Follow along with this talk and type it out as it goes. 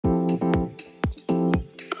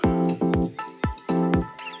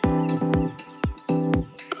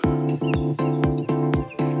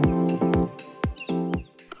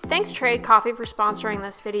Thanks Trade Coffee for sponsoring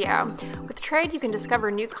this video. With Trade, you can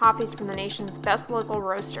discover new coffees from the nation's best local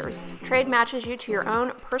roasters. Trade matches you to your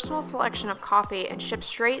own personal selection of coffee and ships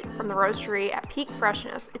straight from the roastery at peak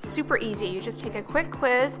freshness. It's super easy. You just take a quick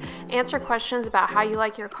quiz, answer questions about how you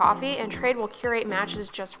like your coffee, and Trade will curate matches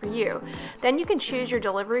just for you. Then you can choose your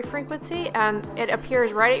delivery frequency, and it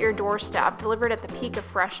appears right at your doorstep, delivered at the peak of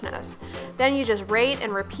freshness. Then you just rate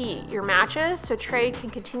and repeat your matches so Trade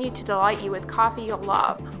can continue to delight you with coffee you'll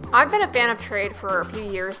love. I've been a fan of Trade for a few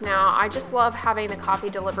years now. I just love having the coffee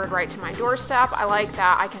delivered right to my doorstep. I like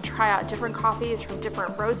that I can try out different coffees from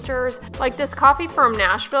different roasters. Like this coffee from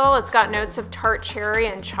Nashville, it's got notes of tart cherry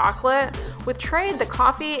and chocolate. With Trade, the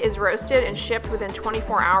coffee is roasted and shipped within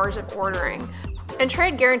 24 hours of ordering. And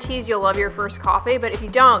Trade guarantees you'll love your first coffee, but if you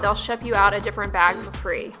don't, they'll ship you out a different bag for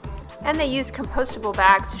free. And they use compostable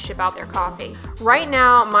bags to ship out their coffee. Right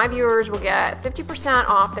now, my viewers will get 50%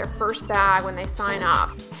 off their first bag when they sign up.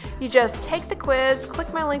 You just take the quiz,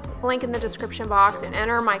 click my link in the description box, and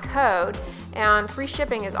enter my code, and free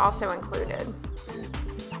shipping is also included.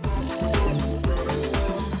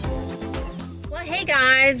 Well, hey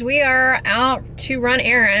guys, we are out to run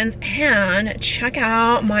errands, and check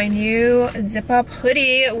out my new zip-up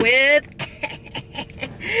hoodie with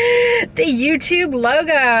the YouTube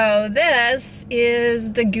logo. This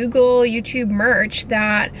is the Google YouTube merch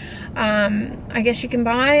that I guess you can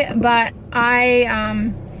buy, but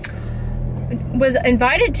I was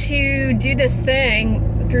invited to do this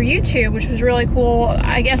thing through YouTube, which was really cool.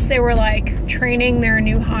 I guess they were like training their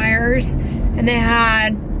new hires, and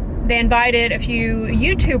they invited a few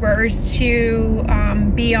YouTubers to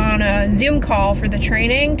be on a Zoom call for the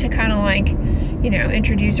training to kind of like, you know,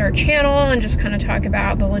 introduce our channel and just kind of talk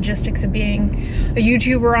about the logistics of being a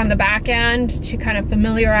YouTuber on the back end, to kind of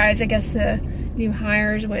familiarize, I guess, the new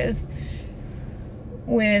hires with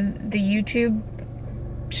the YouTube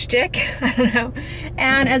shtick. I don't know.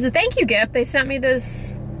 And as a thank you gift, they sent me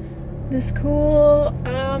this cool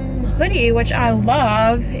hoodie, which I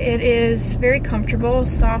love. It is very comfortable,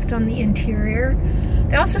 soft on the interior.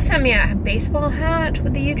 They also sent me a baseball hat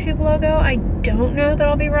with the YouTube logo. I don't know that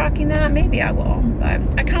I'll be rocking that. Maybe I will, but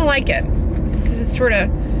I kind of like it because it's sort of,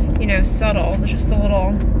 you know, subtle. There's just a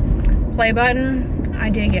little play button. I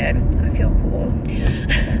dig it. I feel cool.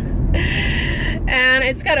 And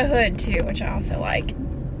it's got a hood too, which I also like.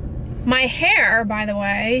 My hair, by the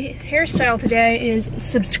way, hairstyle today is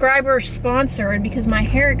subscriber sponsored because my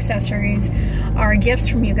hair accessories are gifts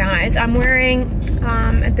from you guys. I'm wearing,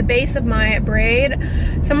 at the base of my braid,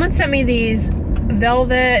 someone sent me these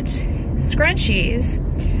velvet scrunchies.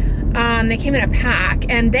 They came in a pack,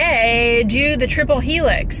 and they do the triple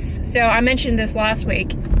helix. So I mentioned this last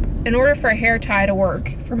week. In order for a hair tie to work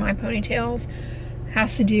for my ponytails,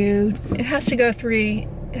 it has to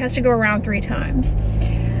go around 3 times.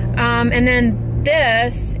 And then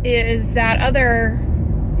this is that other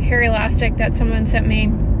hair elastic that someone sent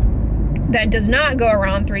me that does not go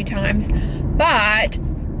around 3 times, but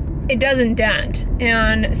it doesn't dent.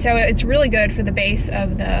 And so it's really good for the base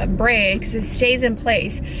of the braid because it stays in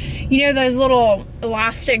place. You know those little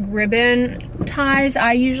elastic ribbon ties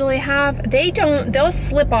I usually have? They'll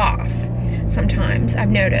slip off sometimes, I've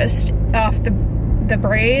noticed, off the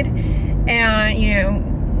braid, and you know,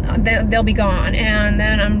 they'll be gone, and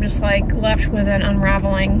then I'm just like left with an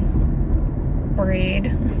unraveling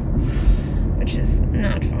braid, which is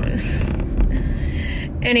not fun.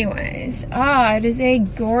 Anyways, it is a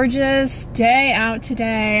gorgeous day out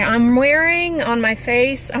today. I'm wearing on my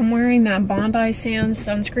face, I'm wearing that Bondi Sands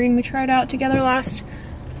sunscreen we tried out together last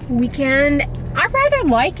weekend. I rather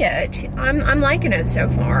like it. I'm liking it so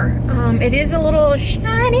far. It is a little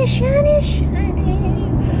shiny, shiny, shiny.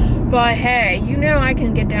 But hey, you know I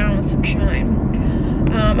can get down with some shine.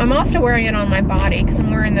 I'm also wearing it on my body because I'm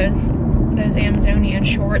wearing those Amazonian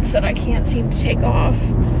shorts that I can't seem to take off.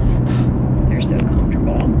 They're so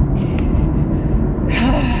comfortable.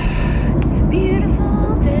 It's a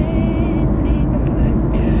beautiful day in the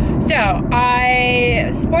neighborhood. So,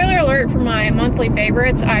 spoiler alert for my monthly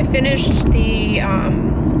favorites, I finished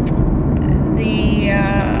on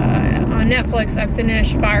Netflix, I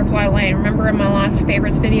finished Firefly Lane. Remember in my last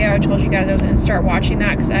favorites video, I told you guys I was going to start watching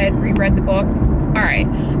that because I had reread the book. Alright,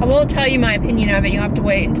 I won't tell you my opinion of it. You'll have to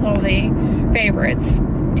wait until the favorites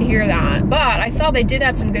to hear that. But I saw they did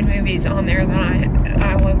have some good movies on there that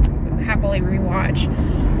I will happily rewatch.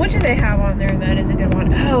 What do they have on there that is a good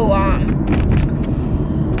one? Oh,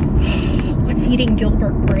 What's Eating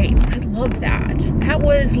Gilbert Grape? I love that. That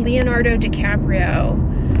was Leonardo DiCaprio.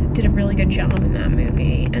 Did a really good job in that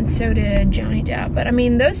movie, and so did Johnny Depp. But I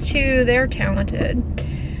mean, those two, they're talented.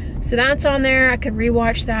 So that's on there. I could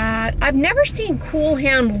rewatch that. I've never seen Cool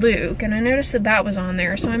Hand Luke, and I noticed that that was on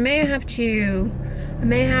there. So I may have to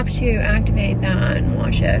activate that and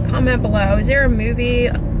watch it. Comment below. Is there a movie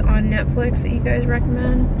on Netflix that you guys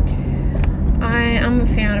recommend? I'm a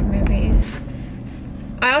fan of movies.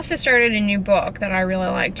 I also started a new book that I really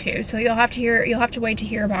like too. So you'll have to wait to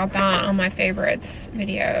hear about that on my favorites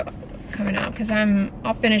video coming up, because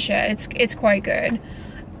I'll finish it. It's quite good.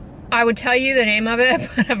 I would tell you the name of it,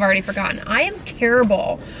 but I've already forgotten. I am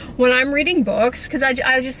terrible when I'm reading books, because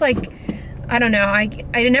I just like, I don't know, I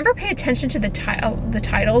never pay attention to the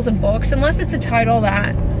titles of books unless it's a title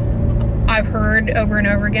that I've heard over and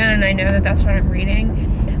over again and I know that that's what I'm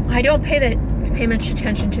reading. I don't pay much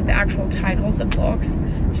attention to the actual titles of books,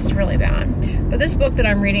 which is really bad. But this book that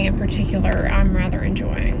I'm reading in particular, I'm rather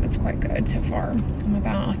enjoying. It's quite good so far. I'm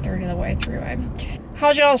about a third of the way through it.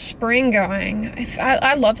 How's y'all's spring going?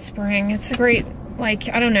 I love spring. It's a great, like,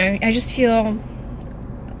 I don't know, I just feel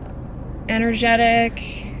energetic.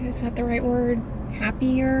 Is that the right word?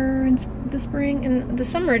 Happier in the spring. And the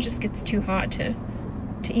summer, it just gets too hot to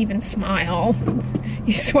even smile.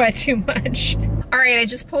 You sweat too much. All right, I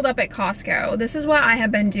just pulled up at Costco. This is what I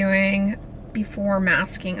have been doing before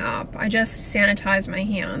masking up. I just sanitize my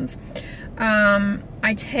hands.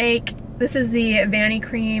 This is the Vanity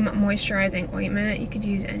Cream Moisturizing Ointment. You could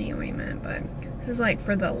use any ointment, but this is like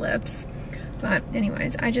for the lips. But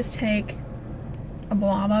anyways, I just take a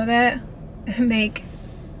blob of it and make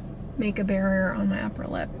a barrier on my upper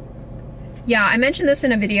lip. Yeah, I mentioned this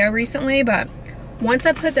in a video recently, but once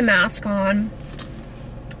I put the mask on,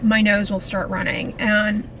 my nose will start running,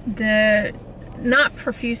 and not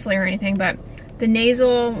profusely or anything, but the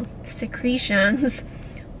nasal secretions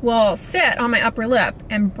will sit on my upper lip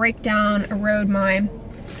and break down, erode my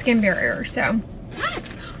skin barrier. So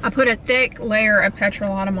I put a thick layer of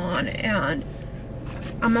petrolatum on, and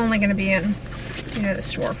I'm only going to be in, the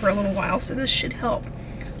store for a little while, so this should help.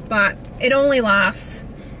 But it only lasts,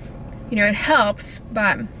 it helps,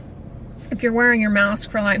 but if you're wearing your mask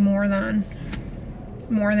for like more than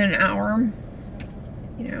an hour,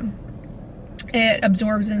 it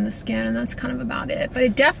absorbs in the skin, and that's kind of about it. But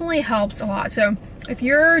it definitely helps a lot. So if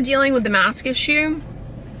you're dealing with the mask issue,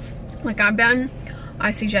 like I've been,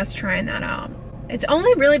 I suggest trying that out. It's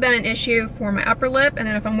only really been an issue for my upper lip, and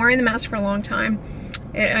then if I'm wearing the mask for a long time,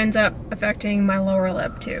 it ends up affecting my lower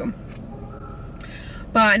lip too.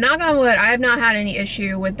 But knock on wood, I have not had any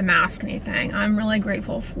issue with the maskne thing. I'm really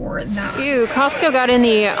grateful for that. Ew, Costco got in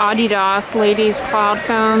the Adidas ladies cloud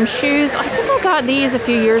foam shoes. I think I got these a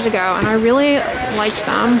few years ago and I really liked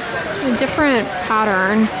them. A different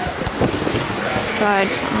pattern.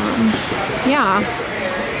 But yeah,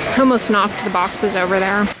 almost knocked the boxes over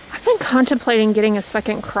there. I've been contemplating getting a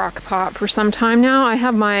second crock pot for some time now. I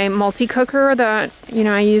have my multi-cooker that,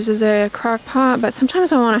 I use as a crock pot, but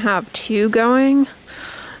sometimes I want to have two going.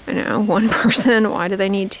 I know, one person, why do they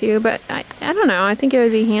need two? But I don't know, I think it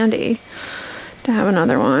would be handy to have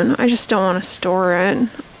another one. I just don't want to store it.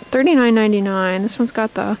 $39.99. This one's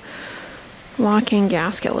got the locking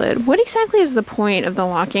gasket lid. What exactly is the point of the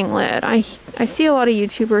locking lid? I see a lot of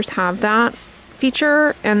YouTubers have that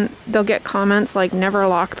feature, and they'll get comments like, never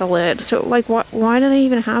lock the lid. So like, why do they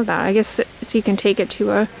even have that? I guess so you can take it to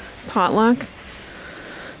a potluck.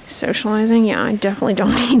 Socializing, yeah, I definitely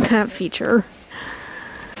don't need that feature.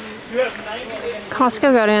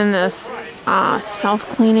 Costco got in this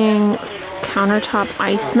self-cleaning countertop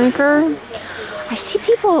ice maker. I see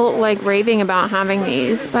people like raving about having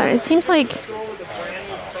these, but it seems like,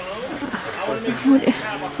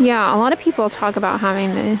 yeah, a lot of people talk about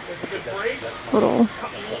having these little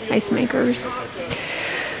ice makers.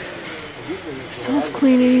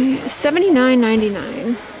 Self-cleaning,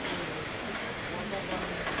 $79.99.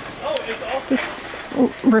 This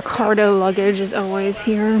Ricardo luggage is always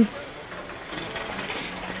here.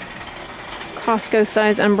 Costco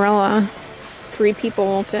size umbrella. 3 people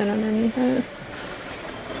will fit underneath it.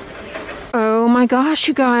 Oh my gosh,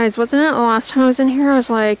 you guys. Wasn't it the last time I was in here? I was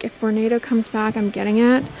like, if Tornado comes back, I'm getting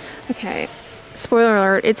it. Okay. Spoiler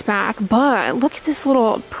alert, it's back. But look at this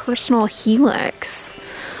little personal helix.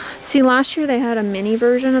 See, last year they had a mini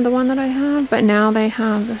version of the one that I have, but now they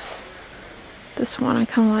have this one I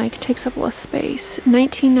kind of like. It takes up less space.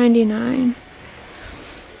 $19.99.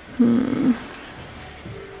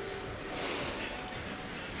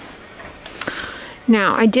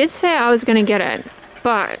 Now, I did say I was going to get it,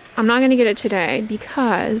 but I'm not going to get it today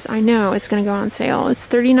because I know it's going to go on sale. It's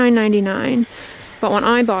 $39.99, but when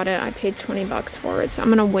I bought it, I paid 20 bucks for it, so I'm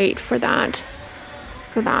going to wait for that.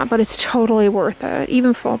 But it's totally worth it.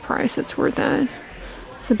 Even full price, it's worth it.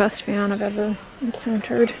 It's the best fan I've ever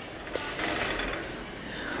encountered.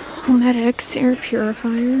 Homedics air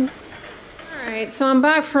purifier. Alright, so I'm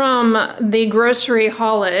back from the grocery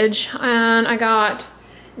haulage and I got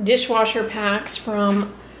dishwasher packs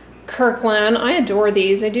from Kirkland. I adore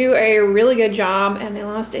these. They do a really good job and they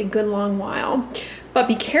last a good long while. But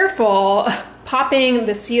be careful popping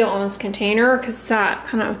the seal on this container because it's that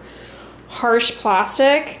kind of harsh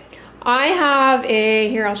plastic. I have a,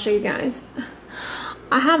 here I'll show you guys.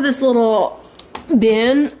 I have this little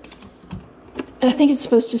bin. I think it's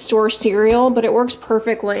supposed to store cereal, but it works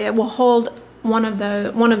perfectly. It will hold one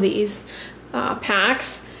of these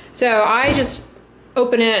packs. So I just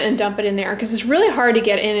open it and dump it in there because it's really hard to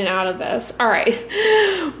get in and out of this. All right,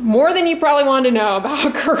 more than you probably want to know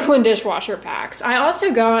about Kirkland dishwasher packs. I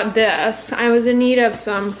also got this. I was in need of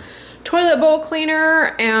some toilet bowl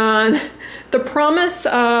cleaner and the promise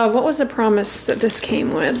of, what was the promise that this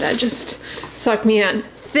came with that just sucked me in?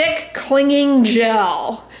 Thick clinging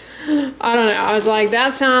gel. I don't know, I was like,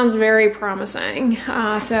 that sounds very promising.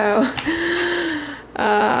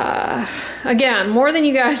 Again, more than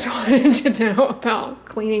you guys wanted to know about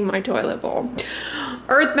cleaning my toilet bowl.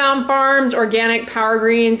 Earthbound Farms Organic Power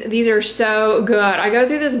Greens. These are so good. I go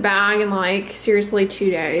through this bag in like, seriously,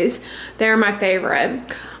 2 days. They're my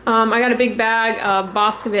favorite. I got a big bag of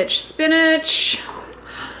Boscovich spinach.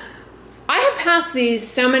 I have passed these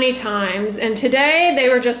so many times, and today they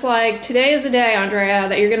were just like, today is the day, Andrea,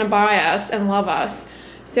 that you're gonna buy us and love us.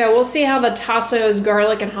 So we'll see how the Tasso's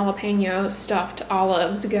garlic and jalapeno stuffed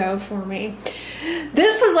olives go for me.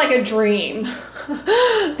 This was like a dream.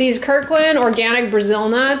 These Kirkland organic Brazil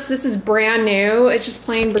nuts. This is brand new. It's just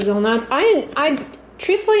plain Brazil nuts.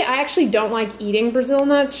 Truthfully, I actually don't like eating Brazil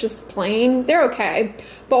nuts, just plain. They're okay.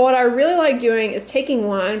 But what I really like doing is taking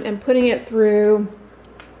one and putting it through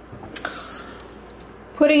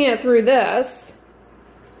this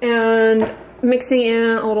and mixing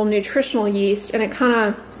in a little nutritional yeast, and it kind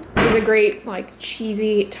of is a great like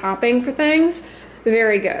cheesy topping for things.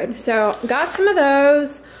 Very good. So got some of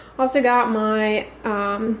those. Also got my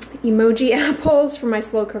emoji apples for my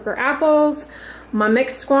slow cooker apples, my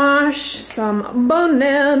mixed squash, some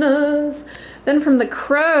bananas. Then from the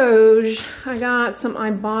Croge, I got some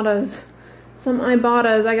Ibottas.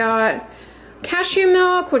 I got cashew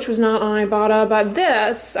milk, which was not on Ibotta, but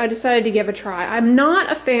this I decided to give a try. I'm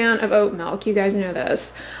not a fan of oat milk, you guys know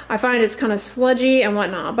this. I find it's kind of sludgy and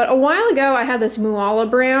whatnot, but a while ago I had this Mooala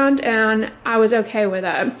brand and I was okay with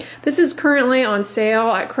it. This is currently on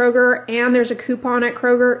sale at Kroger, and there's a coupon at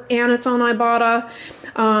Kroger, and it's on Ibotta.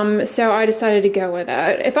 So I decided to go with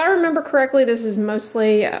it. If I remember correctly, this is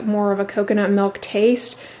mostly more of a coconut milk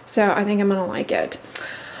taste, so I think I'm gonna like it.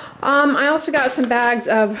 I also got some bags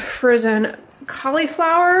of frozen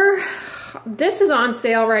cauliflower. This is on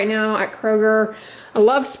sale right now at Kroger. I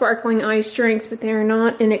love sparkling ice drinks, but they are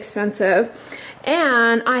not inexpensive.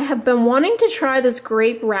 And I have been wanting to try this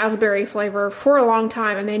grape raspberry flavor for a long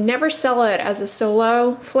time, and they never sell it as a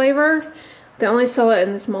solo flavor. They only sell it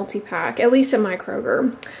in this multi-pack, at least at my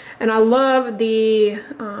Kroger. And I love the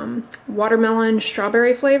watermelon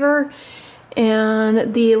strawberry flavor.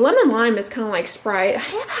 And the lemon lime is kind of like Sprite. I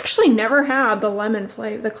have actually never had the lemon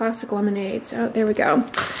flavor, the classic lemonade. So there we go.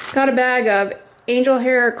 Got a bag of angel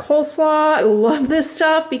hair coleslaw. I love this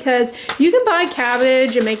stuff because you can buy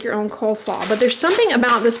cabbage and make your own coleslaw, but there's something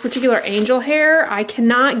about this particular angel hair. I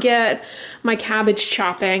cannot get my cabbage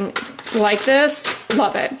chopping like this.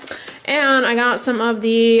 Love it. And I got some of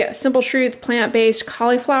the Simple Truth plant-based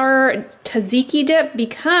cauliflower tzatziki dip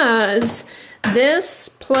because this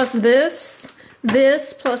plus this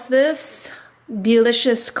plus this,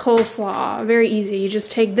 delicious coleslaw. Very easy. You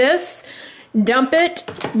just take this, dump it,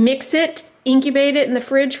 mix it, incubate it in the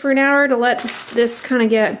fridge for an hour to let this kind of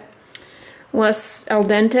get less al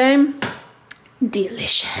dente.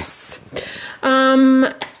 Delicious.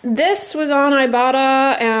 This was on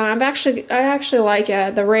Ibotta, and I actually like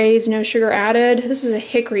it. The Ray's no sugar added. This is a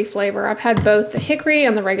hickory flavor. I've had both the hickory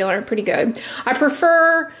and the regular. Pretty good. I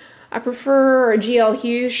prefer GL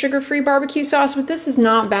Hughes sugar-free barbecue sauce, but this is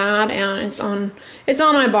not bad, and it's on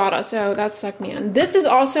Ibotta, so that sucked me in. This is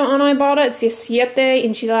also on Ibotta. It's the Siete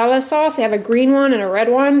Enchilada sauce. They have a green one and a red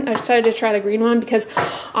one. I decided to try the green one because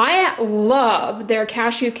I love their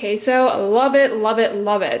cashew queso. I love it, love it,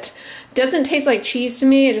 love it. Doesn't taste like cheese to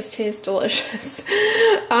me. It just tastes delicious.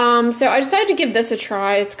 So I decided to give this a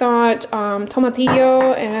try. It's got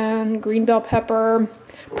tomatillo and green bell pepper.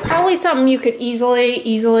 Probably something you could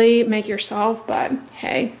easily make yourself, but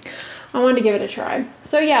hey, I wanted to give it a try.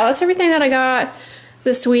 So yeah, that's everything that I got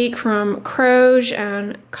this week from Kroge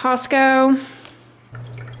and Costco.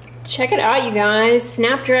 Check it out, you guys.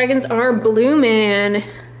 Snapdragons are blooming.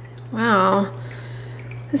 Wow.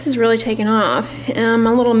 This is really taking off.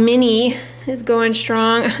 My little mini is going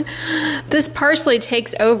strong. This parsley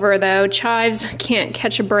takes over though. Chives can't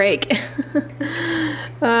catch a break.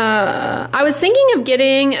 I was thinking of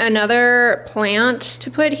getting another plant to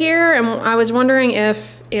put here, and I was wondering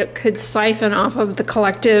if it could siphon off of the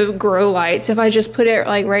collective grow lights if I just put it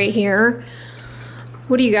like right here.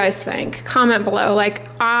 What do you guys think? Comment below. Like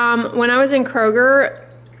when I was in Kroger,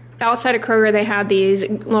 outside of Kroger, they had these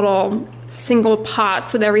little single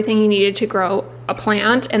pots with everything you needed to grow a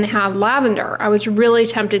plant, and they had lavender. I was really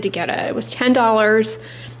tempted to get it. It was $10,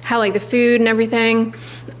 had like the food and everything.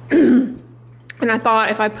 And I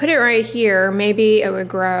thought if I put it right here, maybe it would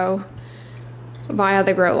grow via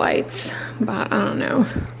the grow lights, but I don't know.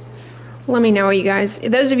 Let me know, you guys.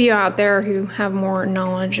 Those of you out there who have more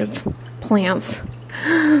knowledge of plants,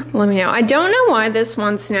 let me know. I don't know why this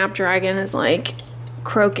one Snapdragon is like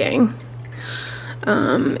croaking.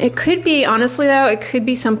 It could be, honestly though, it could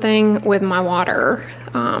be something with my water.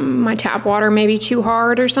 My tap water may be too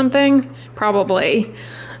hard or something, probably.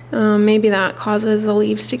 Maybe that causes the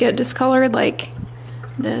leaves to get discolored like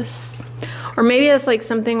this. Or maybe it's like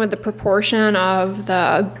something with the proportion of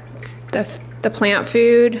the plant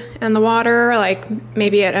food and the water. Like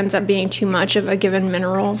maybe it ends up being too much of a given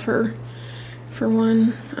mineral for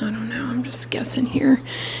one. I don't know, I'm just guessing here.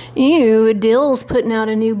 Ew, dill's putting out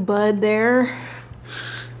a new bud there.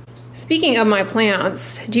 Speaking of my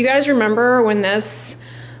plants, do you guys remember when this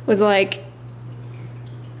was like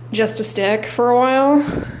just a stick for a while?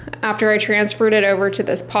 After I transferred it over to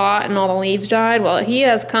this pot and all the leaves died? Well, he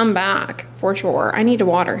has come back for sure. I need to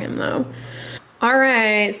water him though. All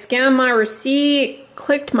right, scanned my receipt,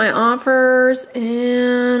 clicked my offers,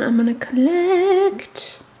 and I'm gonna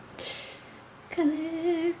collect.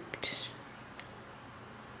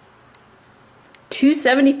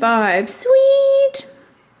 $2.75, sweet.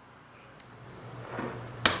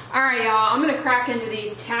 All right, y'all, I'm gonna crack into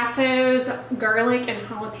these Tasso's garlic and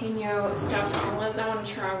jalapeno stuffed olives. I wanna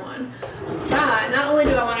try one. But not only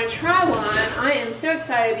do I wanna try one, I am so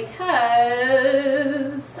excited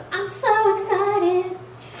because I'm so excited.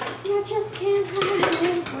 You just can't hide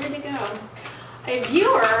it. Where'd it go? A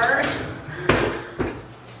viewer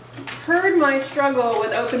heard my struggle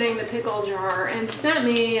with opening the pickle jar and sent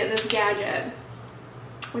me this gadget.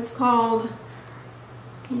 It's called,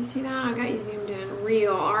 can you see that? I got you zoomed in.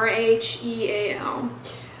 Reel, R-H-E-A-L.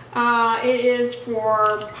 It is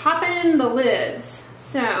for popping the lids.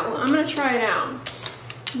 So I'm gonna try it out.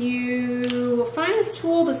 You will find this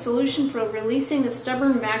tool the solution for releasing the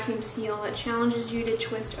stubborn vacuum seal that challenges you to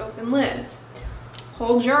twist open lids.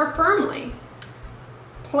 Hold jar firmly.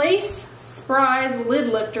 Place Spry's lid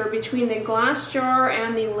lifter between the glass jar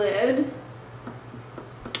and the lid.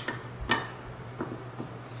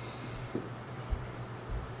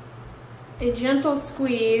 A gentle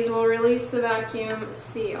squeeze will release the vacuum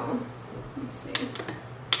seal. Let's see.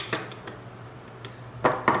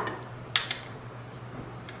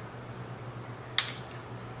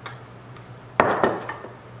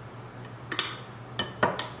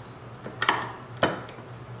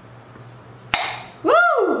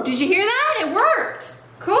 Woo! Did you hear that? It worked!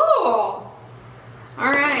 Cool!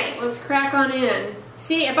 Alright, let's crack on in.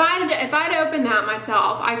 See, if I'd opened that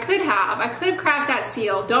myself, I could have cracked that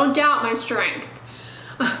seal. Don't doubt my strength.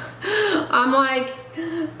 I'm like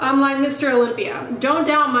Mr. Olympia. Don't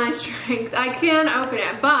doubt my strength. I can open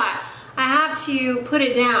it, but I have to put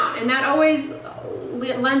it down, and that always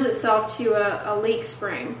lends itself to a leak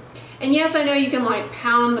spring. And yes, I know you can like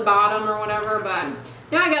pound the bottom or whatever, but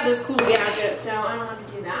now I got this cool gadget, so I don't have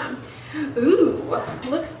to do that. Ooh,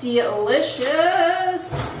 looks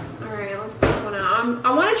delicious. All right, let's pick one out.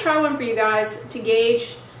 I want to try one for you guys to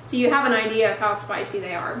gauge, so you have an idea of how spicy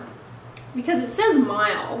they are. Because it says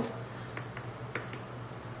mild.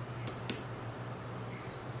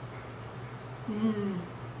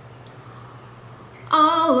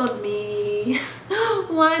 All of me.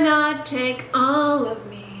 Why not take all of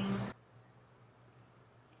me?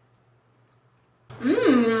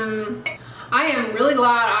 I am really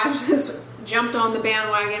glad I just jumped on the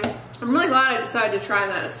bandwagon. I'm really glad I decided to try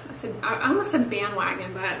this. I almost said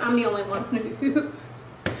bandwagon, but I'm the only one who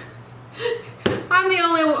I'm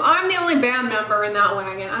the only band member in that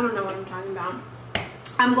wagon. I don't know what I'm talking about.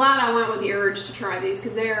 I'm glad I went with the urge to try these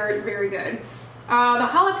because they are very good. The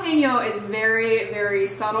jalapeno is very, very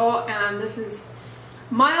subtle, and this is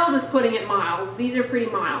mild is putting it mild. These are pretty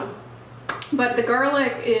mild, but the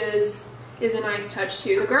garlic is a nice touch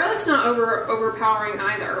too. The garlic's not overpowering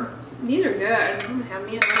either. These are good. I'm gonna have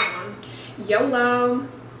me another one. YOLO.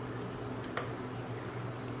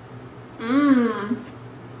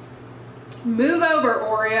 Move over,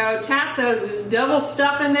 Oreo. Tasso's is double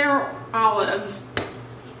stuff in their olives.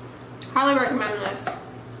 Highly recommend this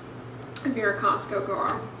if you're a Costco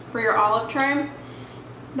goer. For your olive tray,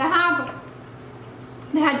 they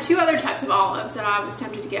had two other types of olives that I was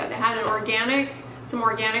tempted to get. They had some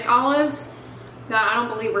organic olives that I don't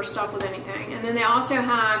believe were stuffed with anything. And then they also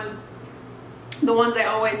had the ones they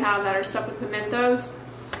always have that are stuffed with pimentos.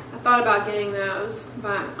 I thought about getting those,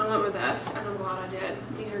 but I went with this, and I'm glad I did.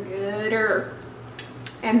 These are gooder.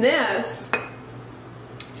 And this,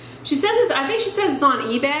 she says it's, I think she says it's on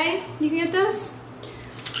eBay. You can get this.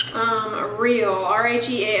 Real,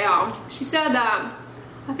 R-H-E-A-L. She said that,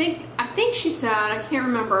 I think she said, I can't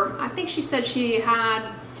remember. I think she said she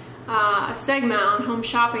had a segment on Home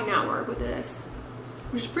Shopping Network with this,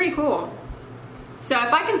 which is pretty cool. So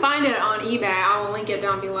if I can find it on eBay, I will link it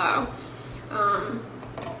down below.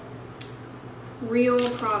 Real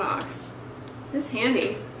products. This is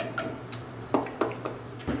handy.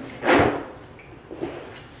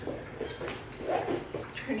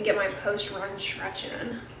 Trying to get my post-run stretch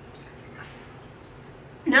in.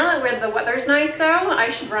 Now that the weather's nice though, I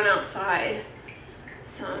should run outside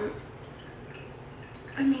some.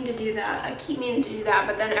 I mean to do that. I keep meaning to do that,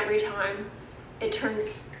 but then every time it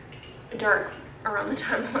turns dark around the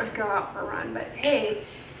time I want to go out for a run. But hey,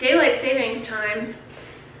 daylight savings time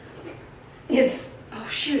is, oh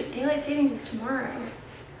shoot, daylight savings is tomorrow.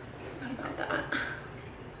 What about that?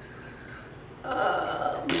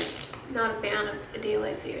 Not a fan of the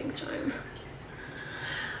daylight savings time.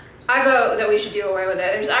 I vote that we should do away with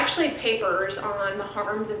it. There's actually papers on the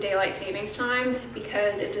harms of daylight savings time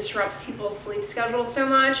because it disrupts people's sleep schedule so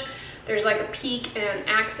much. There's like a peak in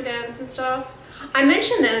accidents and stuff. I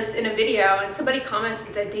mentioned this in a video and somebody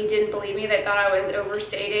commented that they didn't believe me. They thought I was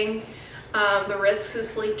overstating the risks of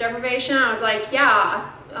sleep deprivation. I was like,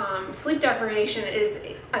 yeah, sleep deprivation is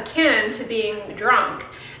akin to being drunk.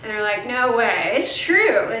 And they're like, no way. It's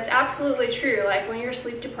true. It's absolutely true. Like when you're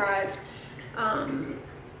sleep deprived,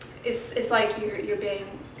 it's like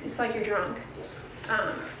it's like you're drunk.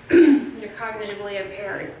 You're cognitively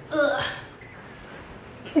impaired. Ugh.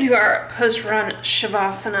 Do our post-run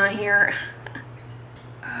shavasana here.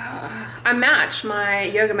 I matched my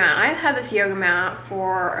yoga mat. I've had this yoga mat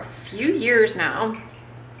for a few years now.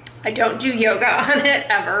 I don't do yoga on it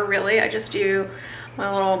ever, really. I just do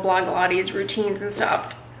my little Blogilates routines and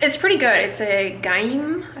stuff. It's pretty good. It's a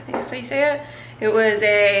Gaim, I think that's how you say it. It was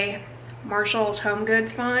a Marshall's Home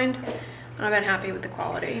Goods find, and I've been happy with the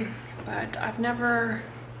quality. But I've never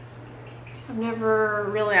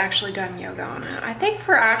really actually done yoga on it. I think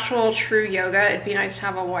for actual true yoga, it'd be nice to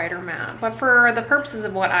have a wider mat. But for the purposes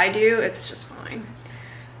of what I do, it's just fine.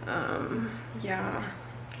 Yeah.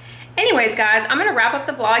 Anyways, guys, I'm gonna wrap up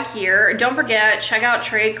the vlog here. Don't forget, check out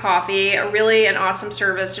Trade Coffee, really an awesome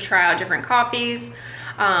service to try out different coffees.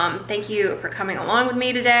 Thank you for coming along with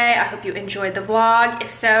me today. I hope you enjoyed the vlog.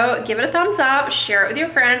 If so, give it a thumbs up, share it with your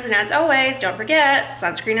friends, and as always, don't forget,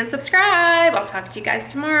 sunscreen and subscribe. I'll talk to you guys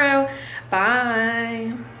tomorrow.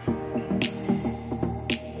 Bye.